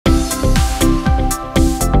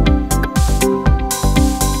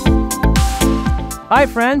Hi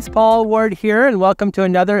friends, Paul Ward here, and welcome to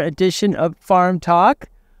another edition of Farm Talk.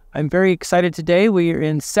 I'm very excited today. We are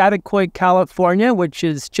in Saticoy, California, which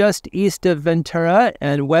is just east of Ventura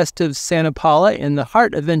and west of Santa Paula in the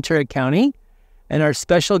heart of Ventura County. And our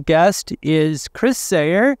special guest is Chris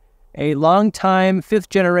Sayer, a longtime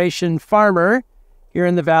fifth-generation farmer here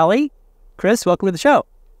in the Valley. Chris, welcome to the show.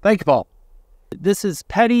 Thank you, Paul. This is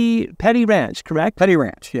Petty Ranch, correct? Petty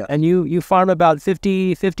Ranch, yeah. And you farm about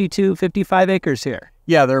 50, 52, 55 acres here.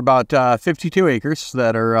 Yeah, there are about 52 acres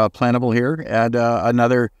that are plantable here and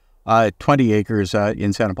another 20 acres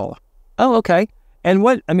in Santa Paula. Oh, okay. And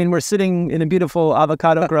we're sitting in a beautiful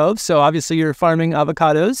avocado grove, so obviously you're farming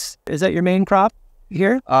avocados. Is that your main crop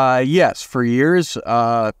here? Yes, for years,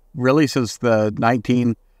 really since the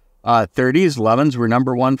 1930s, lemons were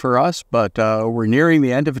number one for us, but we're nearing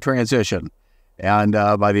the end of a transition. And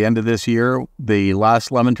by the end of this year, the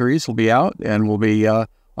last lemon trees will be out and will be 100%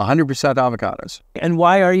 avocados. And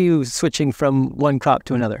why are you switching from one crop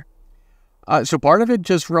to another? So part of it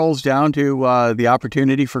just rolls down to the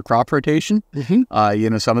opportunity for crop rotation.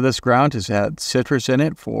 Mm-hmm. Some of this ground has had citrus in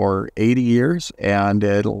it for 80 years, and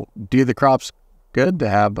it'll do the crops good to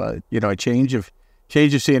have a change of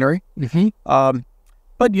scenery. Mm-hmm.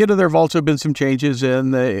 But there have also been some changes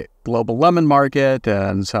in the global lemon market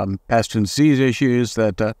and some pest and disease issues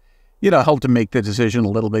that help to make the decision a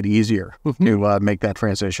little bit easier to make that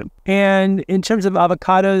transition. And in terms of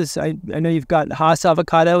avocados, I know you've got Hass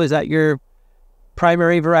avocado. Is that your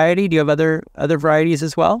primary variety? Do you have other varieties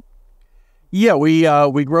as well? Yeah, we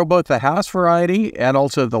grow both the Hass variety and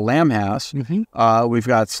also the Lamb Hass. Mm-hmm. We've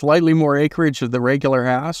got slightly more acreage of the regular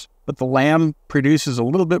Hass, but the Lamb produces a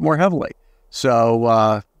little bit more heavily.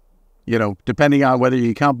 So, depending on whether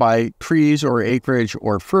you count by trees or acreage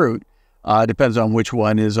or fruit, depends on which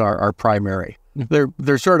one is our primary. Mm-hmm.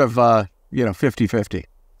 They're sort of 50-50.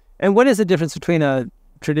 And what is the difference between a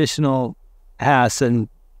traditional Hass and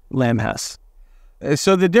Lamb Hass?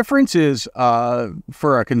 So the difference is,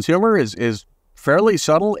 for a consumer, is fairly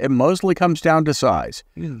subtle. It mostly comes down to size.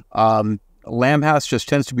 Mm. Lamb Hass just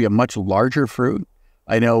tends to be a much larger fruit.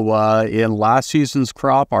 I know in last season's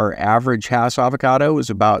crop, our average Hass avocado was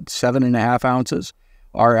about 7.5 ounces.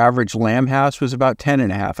 Our average Lamb Hass was about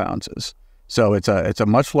 10.5 ounces. So it's a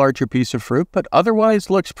much larger piece of fruit, but otherwise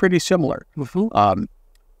looks pretty similar. Mm-hmm.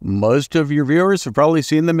 Most of your viewers have probably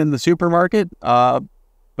seen them in the supermarket, but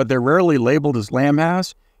they're rarely labeled as Lamb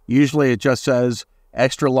Hass. Usually it just says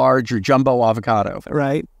extra large or jumbo avocado.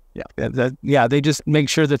 Right. Yeah. They just make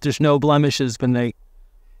sure that there's no blemishes when they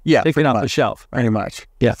take it off the shelf. Pretty much.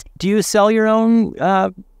 Yeah. Do you sell your own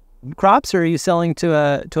crops, or are you selling to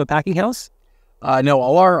a packing house? No,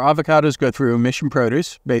 all our avocados go through Mission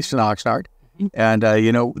Produce, based in Oxnard. Mm-hmm. And,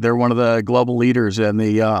 they're one of the global leaders in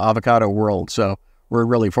the avocado world. So we're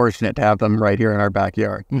really fortunate to have them right here in our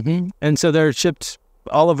backyard. Mm-hmm. And so they're shipped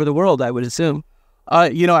all over the world, I would assume.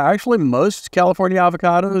 Actually, most California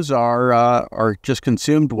avocados are just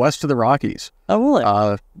consumed west of the Rockies. Oh, really?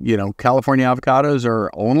 California avocados are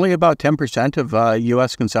only about 10% of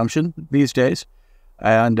U.S. consumption these days.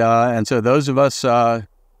 And so those of us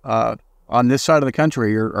on this side of the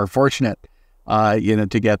country are fortunate,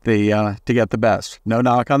 to get the best. No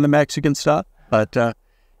knock on the Mexican stuff, but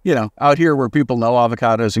out here where people know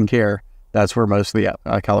avocados and care, that's where most of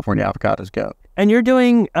the California avocados go. And you're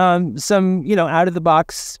doing some out of the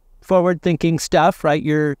box, forward thinking stuff, right?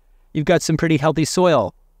 You've got some pretty healthy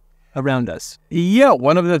soil around us. Yeah,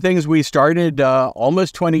 one of the things we started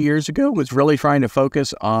almost 20 years ago was really trying to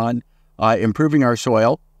focus on improving our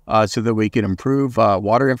soil. So that we can improve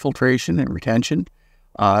water infiltration and retention.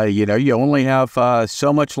 You only have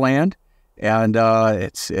so much land, and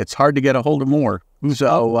it's hard to get a hold of more.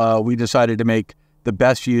 So we decided to make the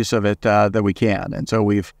best use of it that we can. And so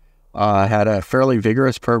we've had a fairly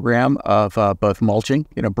vigorous program of both mulching,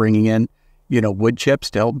 bringing in, wood chips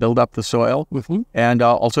to help build up the soil, mm-hmm. and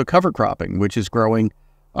also cover cropping, which is growing,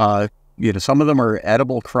 some of them are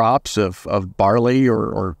edible crops of barley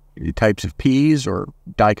or types of peas or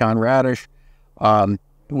daikon radish,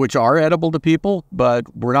 which are edible to people, but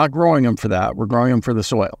we're not growing them for that. We're growing them for the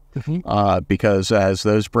soil, mm-hmm. Because as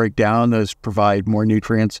those break down, those provide more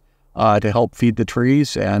nutrients to help feed the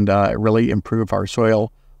trees and really improve our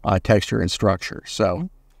soil texture and structure. So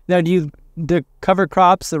now, the cover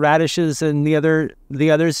crops, the radishes and the others,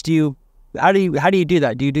 how do you do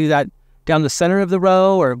that? Do you do that down the center of the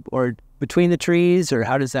row or between the trees, or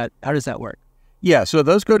how does that work? Yeah, so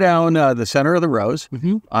those go down the center of the rows,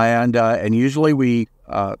 mm-hmm. and usually we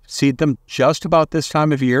seed them just about this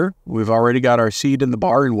time of year. We've already got our seed in the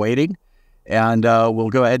barn waiting, and we'll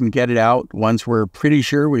go ahead and get it out once we're pretty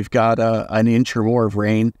sure we've got an inch or more of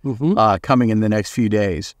rain coming in the next few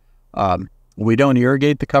days. We don't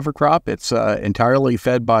irrigate the cover crop. It's entirely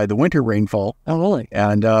fed by the winter rainfall. Oh, really?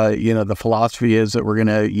 And, the philosophy is that we're going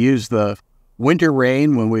to use the winter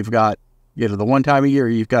rain when we've got, the one time a year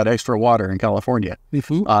you've got extra water in California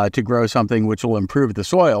to grow something which will improve the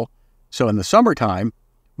soil. So in the summertime,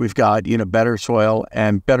 we've got, better soil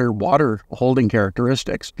and better water holding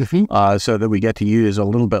characteristics so that we get to use a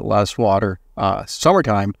little bit less water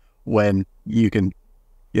summertime when you can,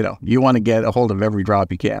 you want to get a hold of every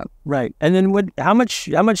drop you can. Right. And then how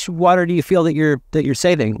much water do you feel that you're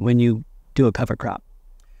saving when you do a cover crop?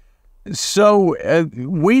 So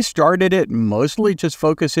we started it mostly just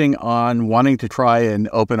focusing on wanting to try and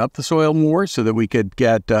open up the soil more so that we could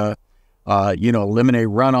get, eliminate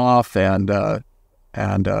runoff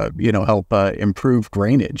and help improve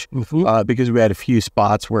drainage because we had a few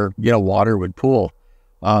spots where, water would pool.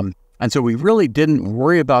 And so we really didn't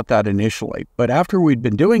worry about that initially. But after we'd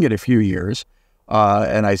been doing it a few years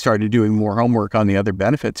and I started doing more homework on the other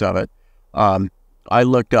benefits of it, I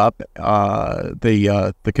looked up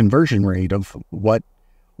the conversion rate of what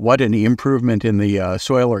an improvement in the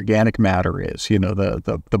soil organic matter is,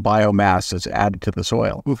 the biomass that's added to the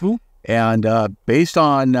soil. And based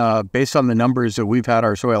on the numbers that we've had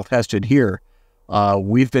our soil tested here,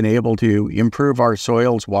 we've been able to improve our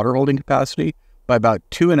soil's water holding capacity by about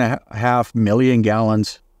 2.5 million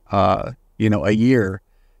gallons, a year.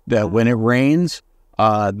 That when it rains,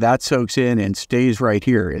 that soaks in and stays right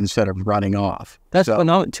here instead of running off. That's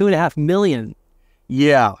phenomenal. 2.5 million.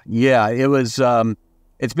 Yeah. It was.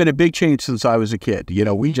 It's been a big change since I was a kid.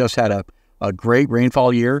 We just had a great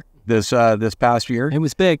rainfall year this past year. It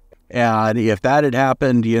was big. And if that had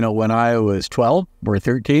happened, when I was 12 or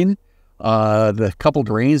 13, the couple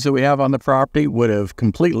drains that we have on the property would have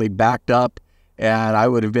completely backed up, and I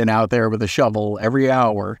would have been out there with a shovel every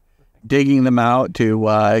hour, digging them out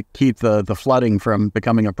to keep the flooding from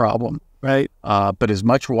becoming a problem. Right. But as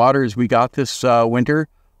much water as we got this winter,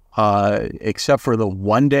 except for the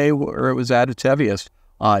one day where it was at its heaviest,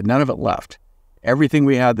 none of it left. Everything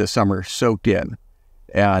we had this summer soaked in,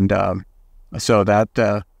 and so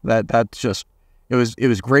that's just it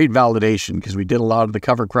was great validation because we did a lot of the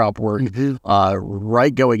cover crop work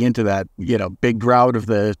right going into that big drought of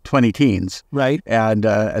the 20 teens. Right. And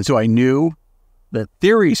so I knew the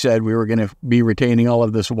theory said we were going to be retaining all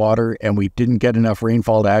of this water, and we didn't get enough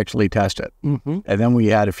rainfall to actually test it. And then we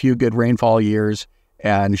had a few good rainfall years,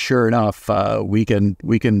 and sure enough, we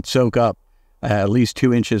can soak up at least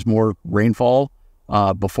 2 inches more rainfall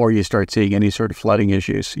before you start seeing any sort of flooding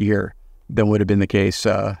issues here than would have been the case,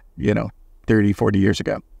 30, 40 years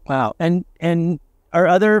ago. Wow. And are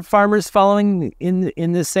other farmers following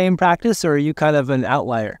in the same practice, or are you kind of an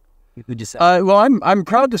outlier, would you say? Well, I'm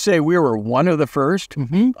proud to say we were one of the first.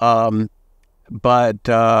 But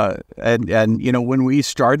when we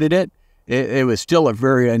started it was still a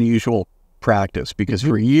very unusual practice because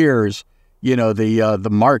for years, the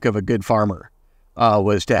mark of a good farmer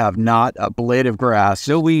was to have not a blade of grass,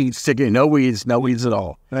 no weeds at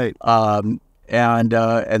all. Right.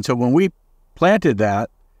 And so when we planted that,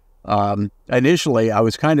 initially I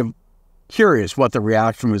was kind of curious what the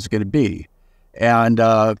reaction was going to be. And,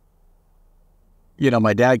 my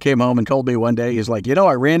dad came home and told me one day, he's like,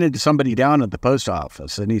 I ran into somebody down at the post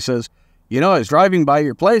office, and he says, I was driving by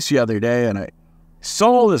your place the other day and I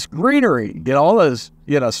saw all this greenery, all this,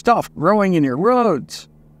 stuff growing in your roads.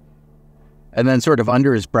 And then sort of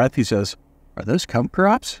under his breath, he says, are those cover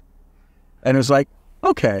crops? And it was like,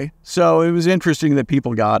 okay. So it was interesting that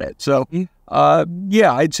people got it. So,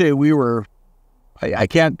 I'd say we were, I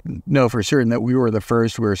can't know for certain that we were the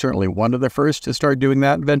first. We were certainly one of the first to start doing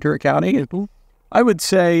that in Ventura County. I would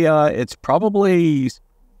say it's probably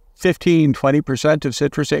 15-20% of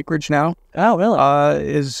citrus acreage now. Oh, really?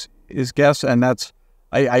 Is guess, and that's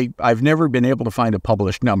I've never been able to find a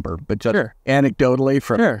published number, but just anecdotally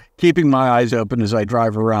from keeping my eyes open as I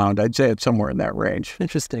drive around, I'd say it's somewhere in that range.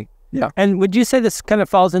 Interesting. Yeah. And would you say this kind of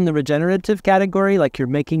falls in the regenerative category, like you're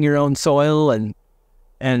making your own soil and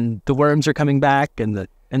the worms are coming back and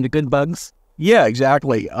the good bugs? Yeah,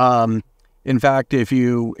 exactly. In fact, if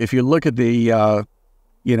you look at the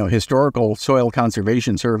historical Soil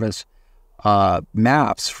Conservation Service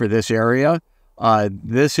maps for this area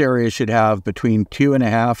should have between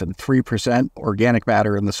 2.5% and 3% organic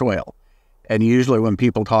matter in the soil. And usually when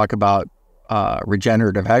people talk about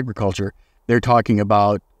regenerative agriculture, they're talking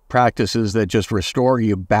about practices that just restore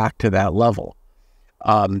you back to that level.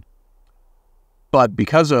 But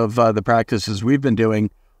because of the practices we've been doing,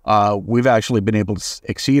 we've actually been able to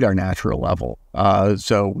exceed our natural level.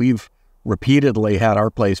 So we've repeatedly had our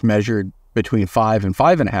place measured between 5 and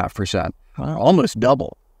 5.5%, almost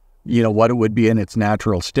double, what it would be in its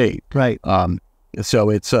natural state. Right. So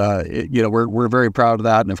it's, we're very proud of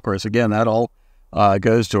that. And of course, again, that all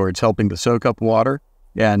goes towards helping to soak up water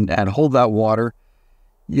and hold that water,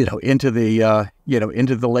 into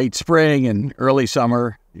the late spring and early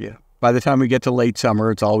summer. Yeah. By the time we get to late summer,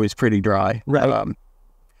 it's always pretty dry. Right.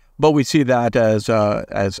 But we see that as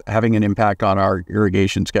having an impact on our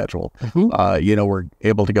irrigation schedule. We're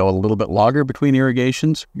able to go a little bit longer between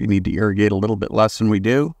irrigations. We need to irrigate a little bit less than we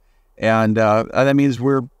do. And that means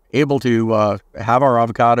we're able to have our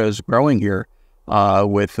avocados growing here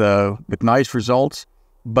with nice results,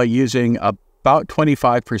 but using about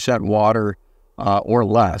 25% water or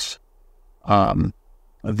less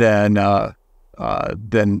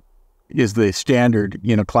than is the standard,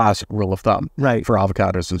 classic rule of thumb, right, for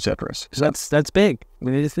avocados and citrus. So that's big. I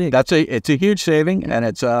mean, it's big. It's a huge saving, and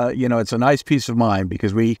it's it's a nice peace of mind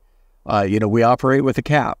because we operate with a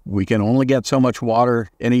cap. We can only get so much water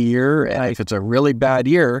in a year, and if it's a really bad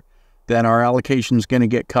year, then our allocation is going to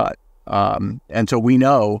get cut. And so we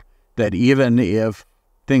know that even if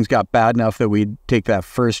things got bad enough that we'd take that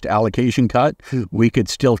first allocation cut, we could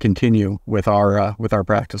still continue with our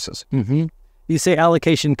practices. Mm-hmm. You say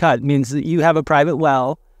allocation cut means that you have a private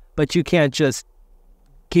well, but you can't just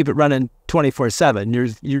keep it running 24/7.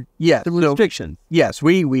 There's restrictions. Yes,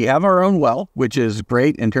 we have our own well, which is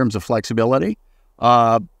great in terms of flexibility.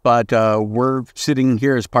 But we're sitting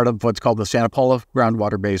here as part of what's called the Santa Paula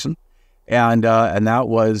groundwater basin, and that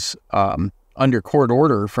was under court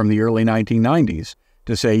order from the early 1990s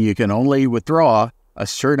to say you can only withdraw a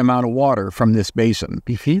certain amount of water from this basin.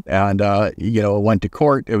 And, it went to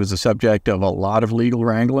court. It was the subject of a lot of legal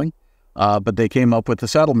wrangling, but they came up with a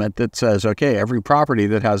settlement that says, okay, every property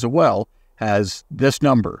that has a well has this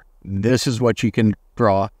number. This is what you can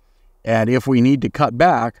draw. And if we need to cut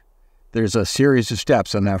back, there's a series of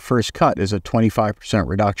steps, and that first cut is a 25%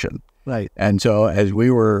 reduction. Right. And so as we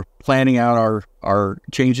were planning out our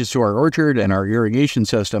changes to our orchard and our irrigation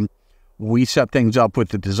system, we set things up with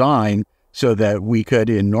the design so that we could,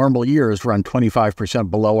 in normal years, run 25%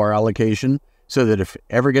 below our allocation, so that if it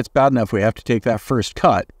ever gets bad enough we have to take that first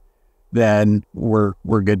cut, then we're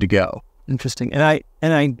good to go. Interesting.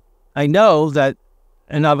 And I know that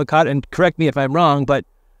an avocado, and correct me if I'm wrong, but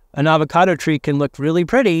an avocado tree can look really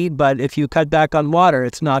pretty, but if you cut back on water,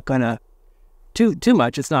 it's not going to, too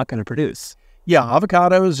much, it's not going to produce. Yeah,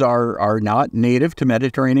 avocados are not native to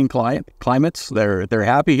Mediterranean climates. They're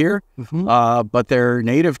happy here, but they're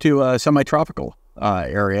native to a semi-tropical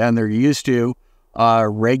area, and they're used to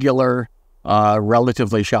regular,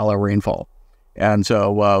 relatively shallow rainfall. And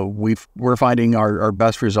so we're finding our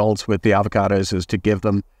best results with the avocados is to give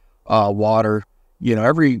them water,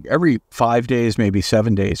 every 5 days, maybe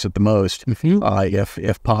 7 days at the most,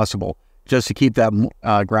 if possible, just to keep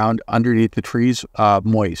that ground underneath the trees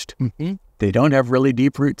moist. They don't have really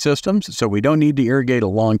deep root systems, so we don't need to irrigate a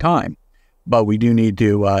long time, but we do need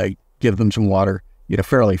to give them some water,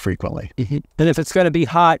 fairly frequently. And if it's going to be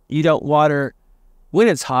hot, you don't water when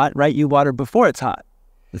it's hot, right? You water before it's hot.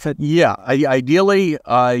 Yeah, ideally,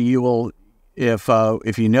 you will,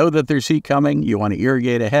 if you know that there's heat coming, you want to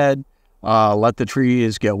irrigate ahead, let the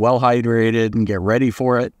trees get well hydrated and get ready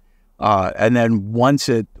for it, and then once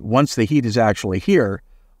the heat is actually here,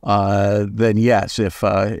 then yes,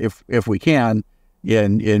 if we can,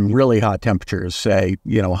 in really hot temperatures, say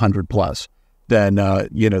 100 plus, then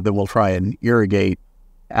then we'll try and irrigate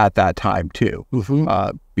at that time too,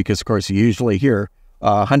 because of course usually here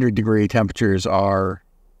 100-degree temperatures are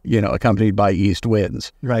accompanied by east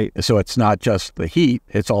winds, right? So it's not just the heat;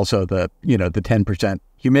 it's also the the 10%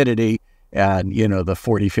 humidity and the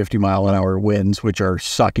 40-50 mile an hour winds, which are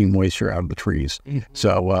sucking moisture out of the trees.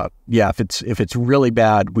 So if it's really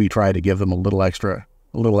bad, we try to give them a little extra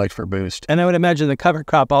boost. And I would imagine the cover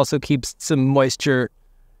crop also keeps some moisture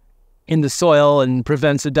in the soil and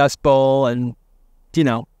prevents a dust bowl, and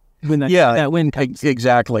when that wind comes.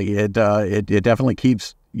 Exactly. It definitely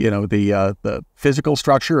keeps the physical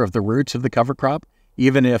structure of the roots of the cover crop,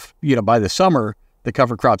 even if by the summer the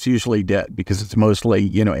cover crop's usually dead because it's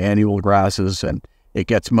mostly, annual grasses, and it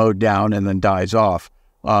gets mowed down and then dies off.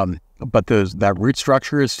 But that root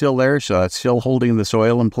structure is still there, so it's still holding the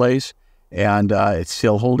soil in place, and it's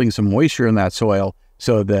still holding some moisture in that soil,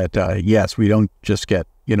 so that, yes, we don't just get,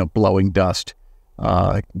 blowing dust,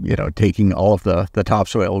 taking all of the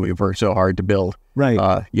topsoil we've worked so hard to build.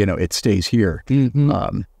 Right. It stays here.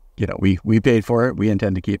 We paid for it. We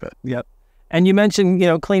intend to keep it. Yep. And you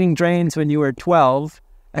mentioned, cleaning drains when you were 12.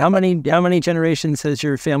 How many generations has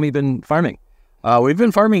your family been farming? We've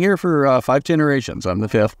been farming here for 5 generations. I'm the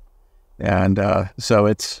 5th. And so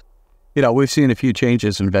it's, we've seen a few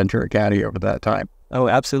changes in Ventura County over that time. Oh,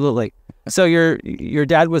 absolutely. So your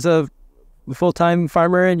dad was a full-time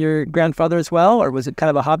farmer and your grandfather as well, or was it kind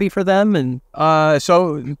of a hobby for them? And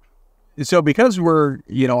so because we're,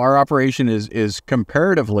 our operation is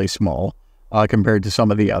comparatively small compared to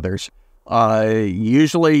some of the others.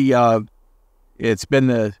 Usually it's been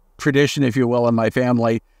the tradition, if you will, in my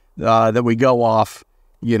family that we go off,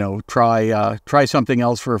 try something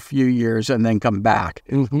else for a few years and then come back.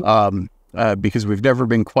 Because we've never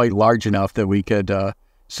been quite large enough that we could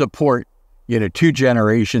support, 2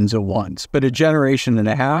 generations at once. But a generation and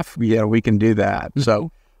a half, we can do that.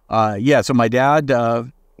 So, so my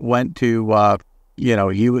dad went to,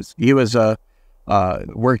 he was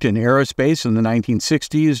worked in aerospace in the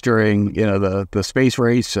 1960s during, the space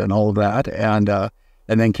race and all of that, and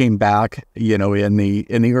then came back, in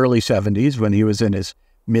the early 70s when he was in his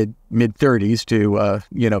mid 30s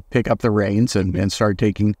to, pick up the reins and start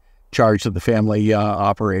taking charge of the family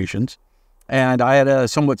operations. And I had a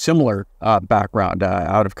somewhat similar background.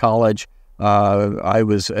 Out of college, I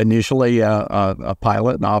was initially a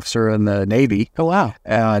pilot, an officer in the Navy. Oh, wow.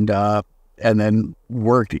 And then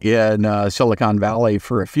worked in Silicon Valley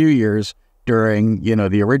for a few years during,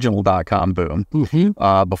 the original .com boom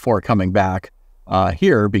before coming back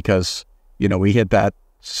here because, we hit that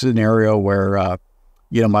scenario where,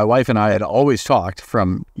 my wife and I had always talked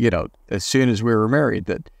from, as soon as we were married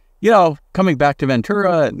that, coming back to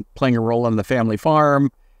Ventura and playing a role on the family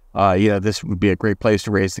farm, this would be a great place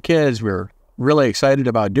to raise the kids. We were really excited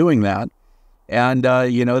about doing that. And,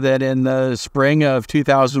 that in the spring of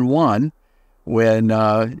 2001, when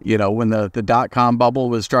the .com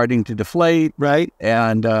bubble was starting to deflate, right?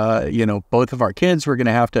 And, both of our kids were going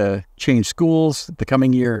to have to change schools the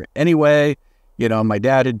coming year anyway. My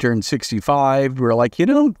dad had turned 65. We were like,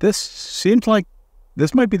 this seems like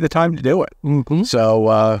this might be the time to do it.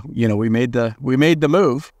 So, we made the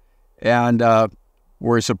move, and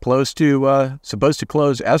we're supposed to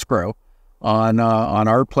close escrow on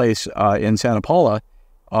our place in Santa Paula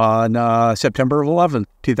on September 11th,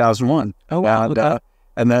 2001. Oh, wow.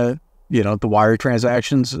 And the wire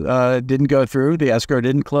transactions didn't go through. The escrow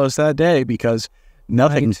didn't close that day because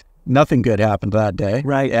nothing good happened that day.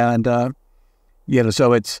 Right. And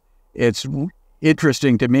so it's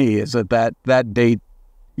interesting to me is that date,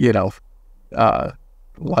 a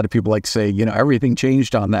lot of people like to say, everything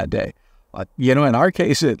changed on that day. In our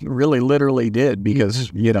case, it really literally did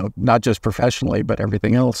because, not just professionally, but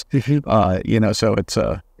everything else, so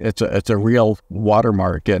it's a real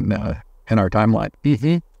watermark in our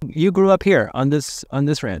timeline. You grew up here on this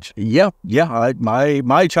ranch. Yeah.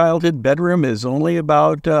 My childhood bedroom is only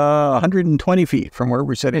about 120 feet from where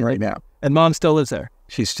we're sitting right now. And Mom still lives there.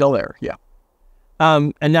 She's still there. Yeah.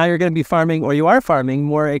 And now you're going to be farming, or you are farming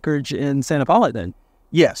more acreage in Santa Paula then.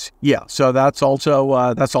 Yes. Yeah. So that's also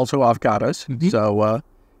avocados. So,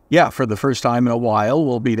 for the first time in a while,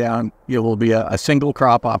 we'll be a single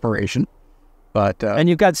crop operation. But and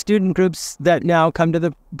you've got student groups that now come to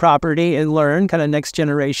the property and learn, kind of next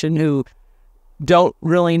generation, who don't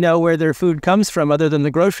really know where their food comes from other than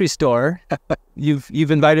the grocery store. You've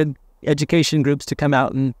invited education groups to come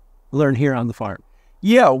out and learn here on the farm.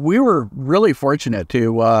 Yeah, we were really fortunate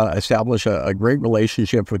to establish a great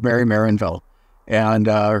relationship with Mary Marinville and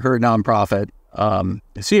her nonprofit,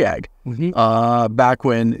 SEAG. Back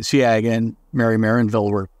when SEAG and Mary Marinville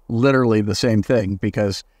were literally the same thing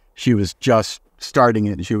because she was just starting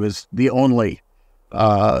it. She was the only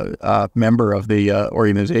member of the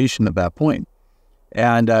organization at that point.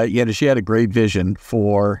 And she had a great vision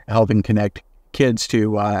for helping connect kids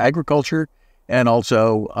to agriculture and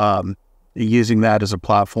also using that as a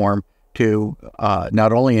platform to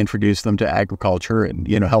not only introduce them to agriculture and,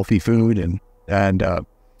 healthy food and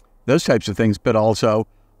those types of things, but also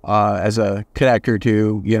as a connector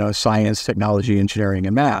to, science, technology, engineering,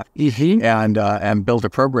 and math, and build a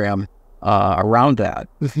program around that.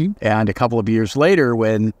 And a couple of years later,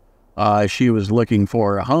 when she was looking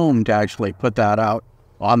for a home to actually put that out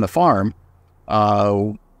on the farm,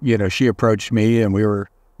 she approached me, and we were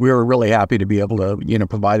really happy to be able to,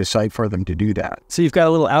 provide a site for them to do that. So you've got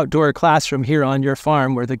a little outdoor classroom here on your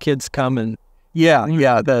farm where the kids come and...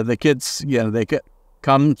 The kids, they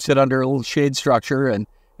come sit under a little shade structure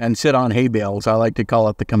and sit on hay bales. I like to call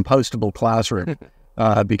it the compostable classroom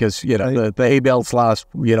because, the hay bales last,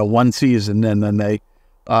 one season and then they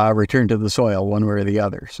return to the soil one way or the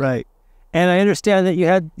other. So. Right. And I understand that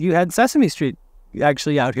you had Sesame Street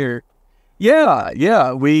actually out here.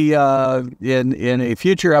 Yeah. We, in a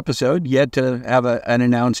future episode, yet to have an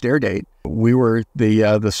announced air date, we were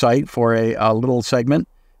the site for a little segment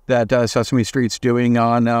that Sesame Street's doing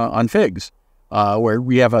on figs, where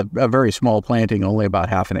we have a very small planting, only about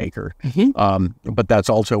half an acre. But that's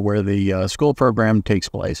also where the school program takes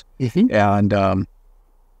place.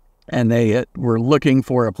 And they were looking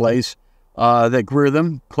for a place that grew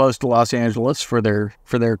them close to Los Angeles for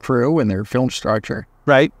their crew and their film structure.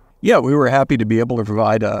 Right. Yeah, we were happy to be able to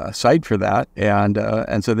provide a site for that,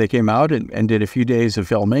 and so they came out and did a few days of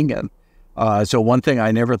filming. And so one thing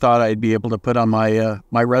I never thought I'd be able to put on my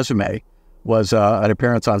my resume was an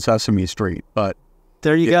appearance on Sesame Street. But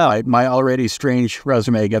there you go. My already strange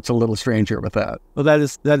resume gets a little stranger with that. Well,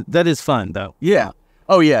 that is fun though. Yeah.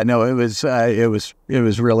 Oh yeah. No, it was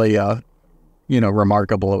really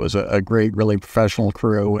remarkable. It was a great, really professional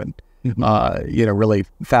crew, and really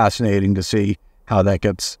fascinating to see how that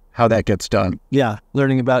gets done. Yeah,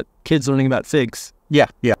 kids learning about figs. Yeah.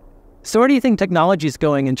 So where do you think technology is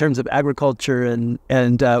going in terms of agriculture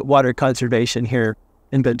and water conservation here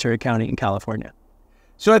in Ventura County in California?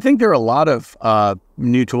 So I think there are a lot of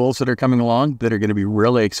new tools that are coming along that are going to be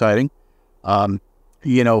really exciting.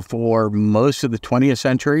 For most of the 20th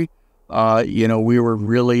century, we were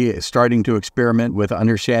really starting to experiment with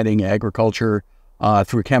understanding agriculture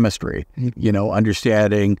through chemistry,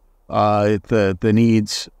 understanding the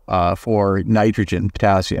needs for nitrogen,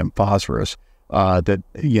 potassium, phosphorus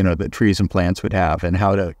that trees and plants would have, and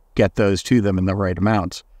how to get those to them in the right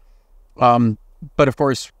amounts. But of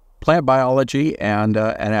course, plant biology and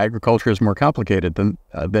agriculture is more complicated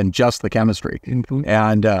than just the chemistry.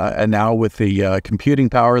 And now with the computing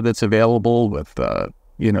power that's available, with the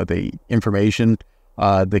information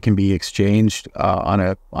that can be exchanged on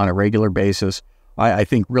a regular basis, I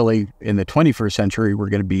think really in the 21st century we're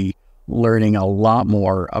going to be learning a lot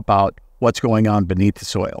more about what's going on beneath the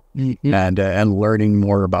soil, and learning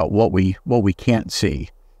more about what we can't see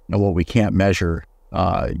and what we can't measure,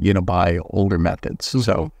 by older methods.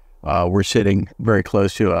 So we're sitting very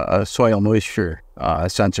close to a soil moisture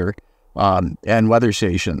sensor and weather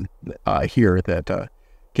station here that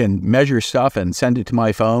can measure stuff and send it to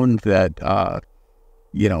my phone that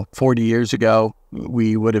 40 years ago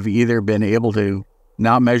we would have either been able to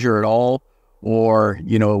not measure at all, or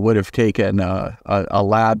it would have taken a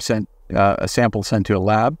sample sent to a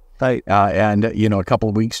lab, right, and a couple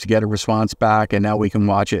of weeks to get a response back, and now we can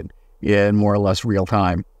watch it in more or less real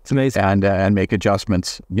time. It's amazing, and make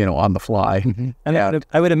adjustments on the fly. And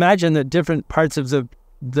I would imagine that different parts of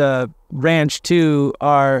the ranch too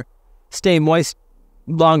stay moist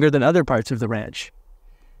longer than other parts of the ranch.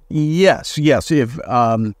 Yes. If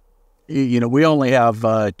we only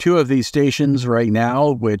have 2 of these stations right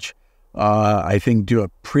now, which I think do a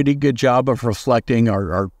pretty good job of reflecting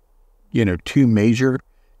our 2 major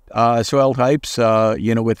soil types.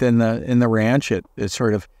 Within the ranch, it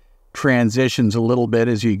sort of transitions a little bit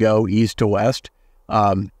as you go east to west.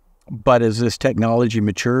 But as this technology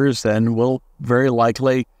matures, then we'll very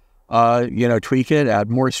likely tweak it, add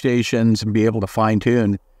more stations, and be able to fine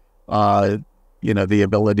tune the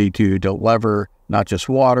ability to deliver not just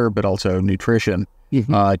water, but also nutrition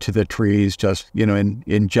to the trees, just,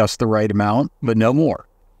 in just the right amount, but no more.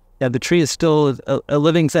 Yeah, the tree is still a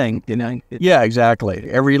living thing, Yeah, exactly.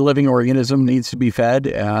 Every living organism needs to be fed,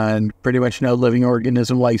 and pretty much no living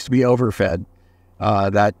organism likes to be overfed.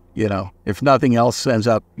 That, if nothing else, ends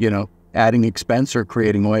up, adding expense or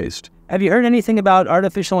creating waste. Have you heard anything about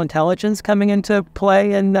artificial intelligence coming into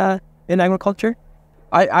play in agriculture?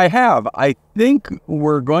 I have. I think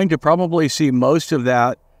we're going to probably see most of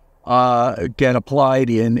that get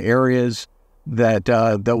applied in areas that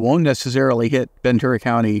won't necessarily hit Ventura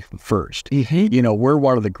County first. We're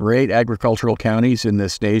one of the great agricultural counties in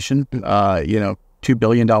this nation. $2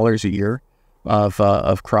 billion a year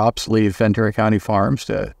of crops leave Ventura County farms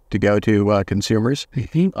to go to consumers.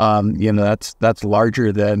 That's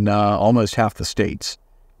larger than almost half the states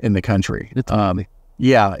in the country.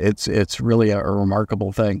 Yeah, it's really a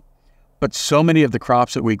remarkable thing. But so many of the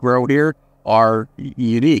crops that we grow here are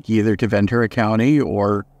unique, either to Ventura County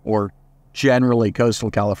or generally coastal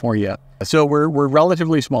California. So we're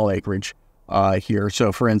relatively small acreage here.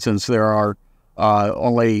 So for instance, there are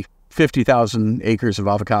only 50,000 acres of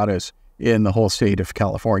avocados in the whole state of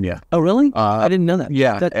California. Oh, really? I didn't know that.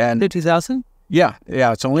 Yeah. And 50,000? Yeah.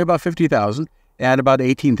 It's only about 50,000, and about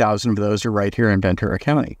 18,000 of those are right here in Ventura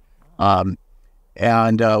County.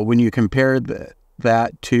 And when you compare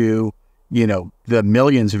that to, the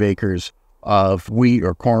millions of acres of wheat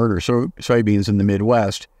or corn or soybeans in the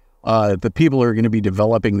Midwest, the people who are going to be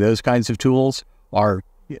developing those kinds of tools are,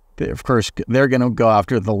 of course, they're going to go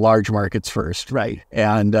after the large markets first. Right.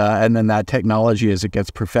 And then that technology, as it gets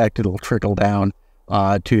perfected, will trickle down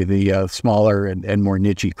to the smaller and more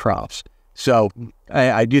niche crops. So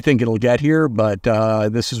I do think it'll get here, but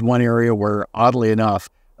this is one area where, oddly enough,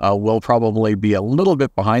 we'll probably be a little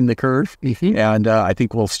bit behind the curve. And I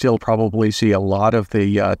think we'll still probably see a lot of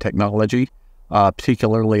the technology,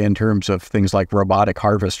 particularly in terms of things like robotic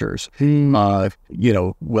harvesters. We'll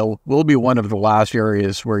be one of the last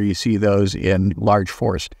areas where you see those in large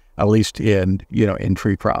force, at least in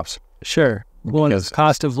tree crops. Sure. Well, and the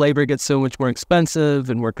cost of labor gets so much more expensive,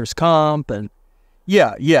 and workers' comp, and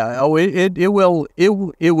yeah. Oh, it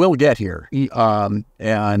will get here,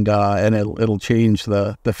 and it'll change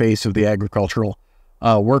the face of the agricultural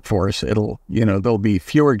workforce. There'll be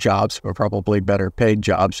fewer jobs, but probably better paid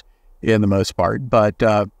jobs in the most part. But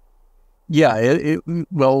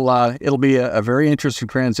it'll be a very interesting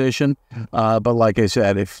transition. But like I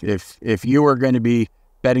said, if you are going to be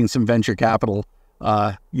betting some venture capital,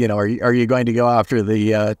 are you going to go after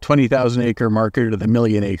the 20,000 acre market or the 1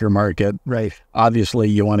 million acre market? Right. Obviously,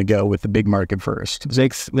 you want to go with the big market first.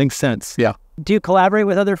 Makes sense. Yeah. Do you collaborate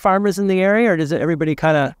with other farmers in the area, or does everybody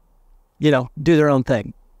kind of, do their own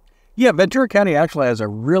thing? Yeah, Ventura County actually has a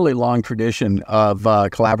really long tradition of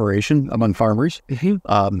collaboration among farmers.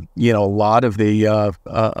 A lot of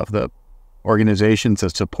the organizations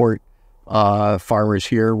that support farmers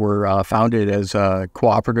here were founded as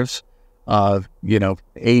cooperatives.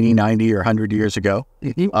 80, 90, or 100 years ago.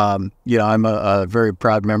 I'm a very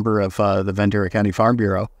proud member of the Ventura County Farm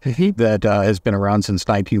Bureau that has been around since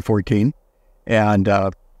 1914, and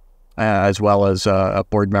as well as a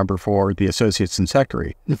board member for the Associates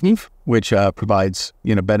Insectary, which provides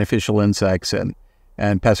beneficial insects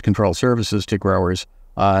and pest control services to growers,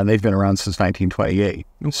 and they've been around since 1928.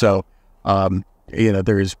 So,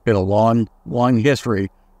 there's been a long history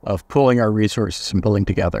of pooling our resources and pulling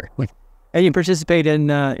together. And you participate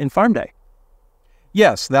in Farm Day.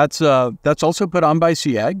 Yes, that's also put on by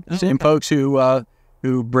SEAG, same folks who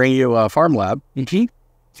bring you a farm lab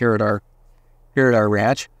here at our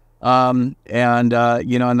ranch, and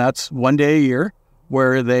that's one day a year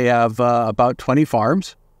where they have about 20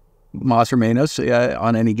 farms, mas o menos,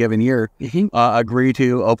 on any given year, agree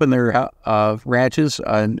to open their ranches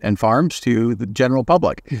and farms to the general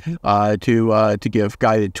public, to give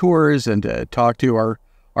guided tours and to talk to our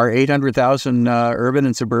 800,000 urban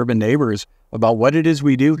and suburban neighbors about what it is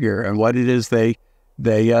we do here and what it is they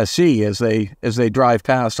see as they drive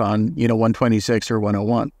past on 126 or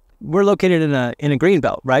 101. We're located in a green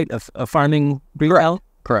belt, right? A farming green belt.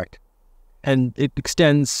 Correct. And it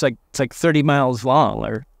extends it's like 30 miles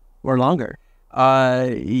long or longer.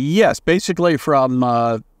 Yes, basically from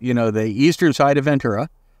the eastern side of Ventura.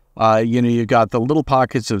 You've got the little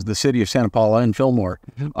pockets of the city of Santa Paula and Fillmore,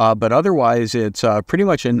 but otherwise it's pretty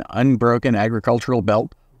much an unbroken agricultural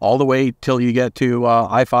belt all the way till you get to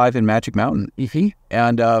I-5 and Magic Mountain.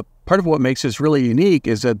 And part of what makes this really unique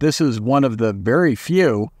is that this is one of the very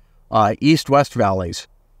few east-west valleys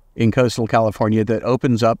in coastal California that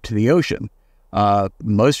opens up to the ocean.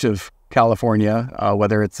 Most of California,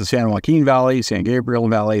 whether it's the San Joaquin Valley, San Gabriel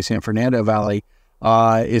Valley, San Fernando Valley,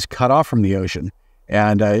 is cut off from the ocean.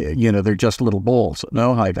 And, they're just little bowls,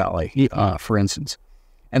 Ojai Valley, for instance.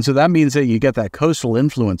 And so that means that you get that coastal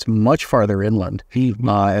influence much farther inland.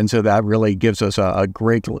 And so that really gives us a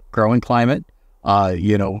great growing climate,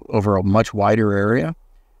 over a much wider area.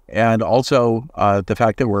 And also the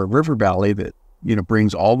fact that we're a river valley that,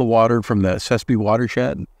 brings all the water from the Sespe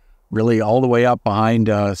watershed, really all the way up behind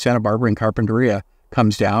Santa Barbara and Carpinteria,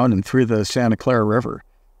 comes down and through the Santa Clara River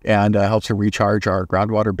and helps to recharge our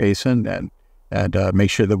groundwater basin and make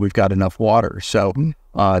sure that we've got enough water. So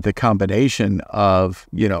the combination of,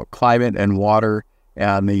 climate and water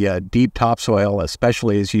and the deep topsoil,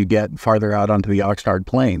 especially as you get farther out onto the Oxnard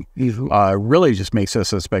Plain, really just makes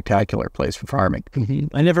this a spectacular place for farming.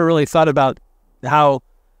 I never really thought about how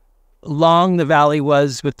long the valley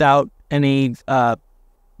was without any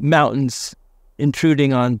mountains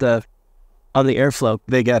intruding on the airflow.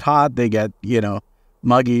 They get hot, they get,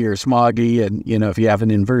 muggy or smoggy, and if you have an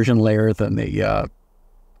inversion layer, then the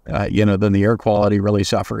air quality really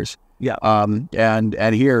suffers. Yeah.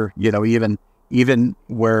 And here, even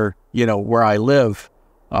where I live,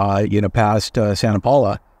 past Santa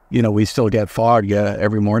Paula, we still get fog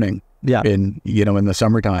every morning. Yeah. In the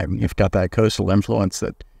summertime, you've got that coastal influence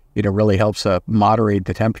that really helps moderate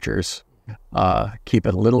the temperatures, keep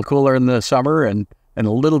it a little cooler in the summer and a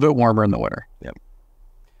little bit warmer in the winter. Yep.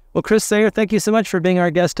 Well, Chris Sayer, thank you so much for being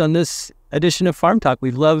our guest on this edition of Farm Talk.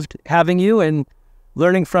 We've loved having you and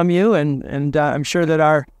learning from you, and I'm sure that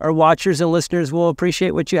our watchers and listeners will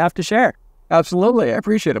appreciate what you have to share. Absolutely. I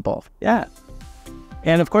appreciate it, Paul. Yeah.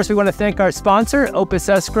 And of course, we want to thank our sponsor, Opus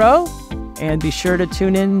Escrow. And be sure to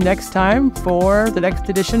tune in next time for the next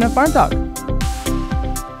edition of Farm Talk.